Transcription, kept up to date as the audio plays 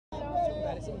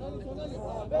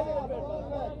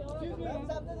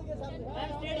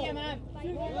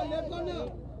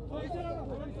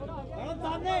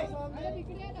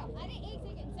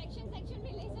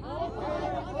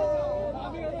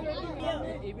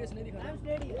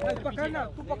पकड़ना,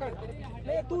 तू पकड़,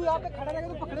 नहीं तू यहाँ पे खड़ा रहेगा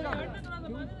तो पकड़ेगा।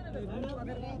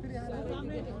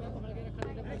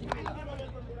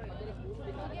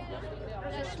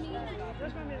 रश्मि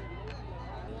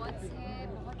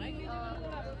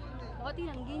बहुत ही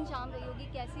रंगीन शाम रही होगी,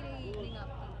 कैसी रही इवनिंग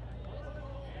आपकी?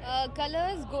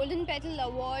 कलर्स गोल्डन पेटल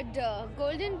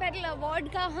अवार्ड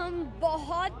का हम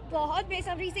बहुत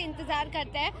बेसब्री से इंतज़ार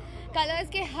करते हैं। कलर्स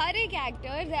के हर एक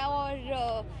एक्टर्स है और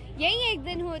यही एक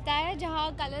दिन होता है जहां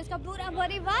कलर्स का पूरा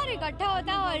परिवार इकट्ठा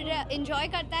होता है और एंजॉय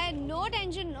करता है। No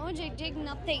tension, no झिक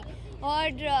nothing. और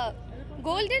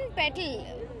गोल्डन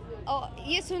पेटल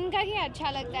ये सुनकर ही अच्छा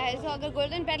लगता है। तो अगर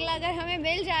गोल्डन पेटल अगर हमें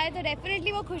मिल जाए तो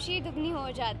डेफिनेटली वो खुशी दुगनी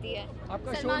हो जाती है।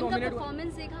 सलमान का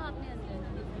परफॉर्मेंस देखा आपने अंदर?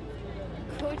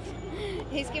 कुछ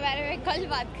इसके बारे में कल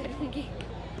बात करूँगी।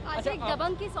 आज एक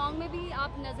दबंग की सॉन्ग में भी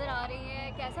आप नज़र आ रही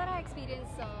हैं, कैसा रहा एक्सपीरियंस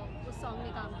उस सॉन्ग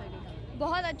में काम करने का?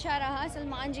 बहुत अच्छा रहा।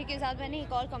 सलमान जी के साथ मैंने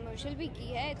एक और कमर्शियल भी की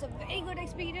है। It's a very good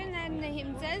experience and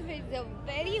himself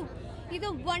is a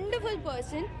wonderful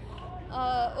person.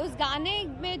 उस गाने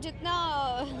में जितना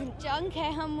चंक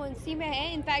है हम उसी में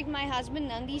है। In fact my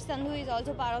husband Nandi Sandhu is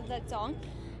also part of that song.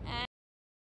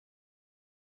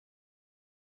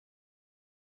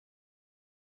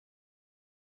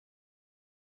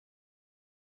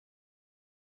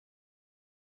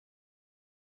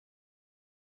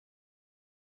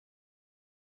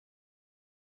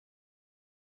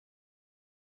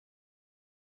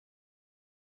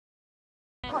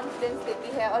 Confidence देती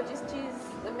है और जिस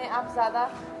चीज़ में आप ज़्यादा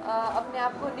अपने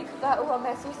आप को निखरता हुआ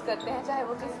महसूस करते हैं, चाहे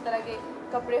वो किसी तरह के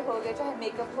कपड़े हो गए, चाहे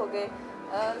मेकअप हो गए,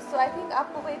 सो आई थिंक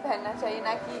आपको वही पहनना चाहिए,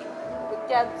 ना कि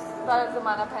क्या सारा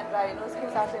ज़माना पहन रहा है उसके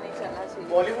हिसाब से नहीं चलना चाहिए।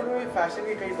 बॉलीवुड में भी फैशन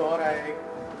के कई दौर आए। एक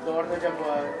दौर था जब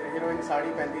हीरोइन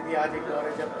साड़ी पहनती थी, आज एक दौर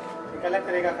है जब एक अलग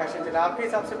तरह का फैशन चला। आपके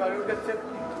हिसाब से बॉलीवुड का सबसे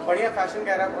बढ़िया फैशन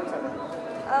कह रहा है कौन सा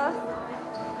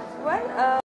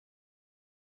था?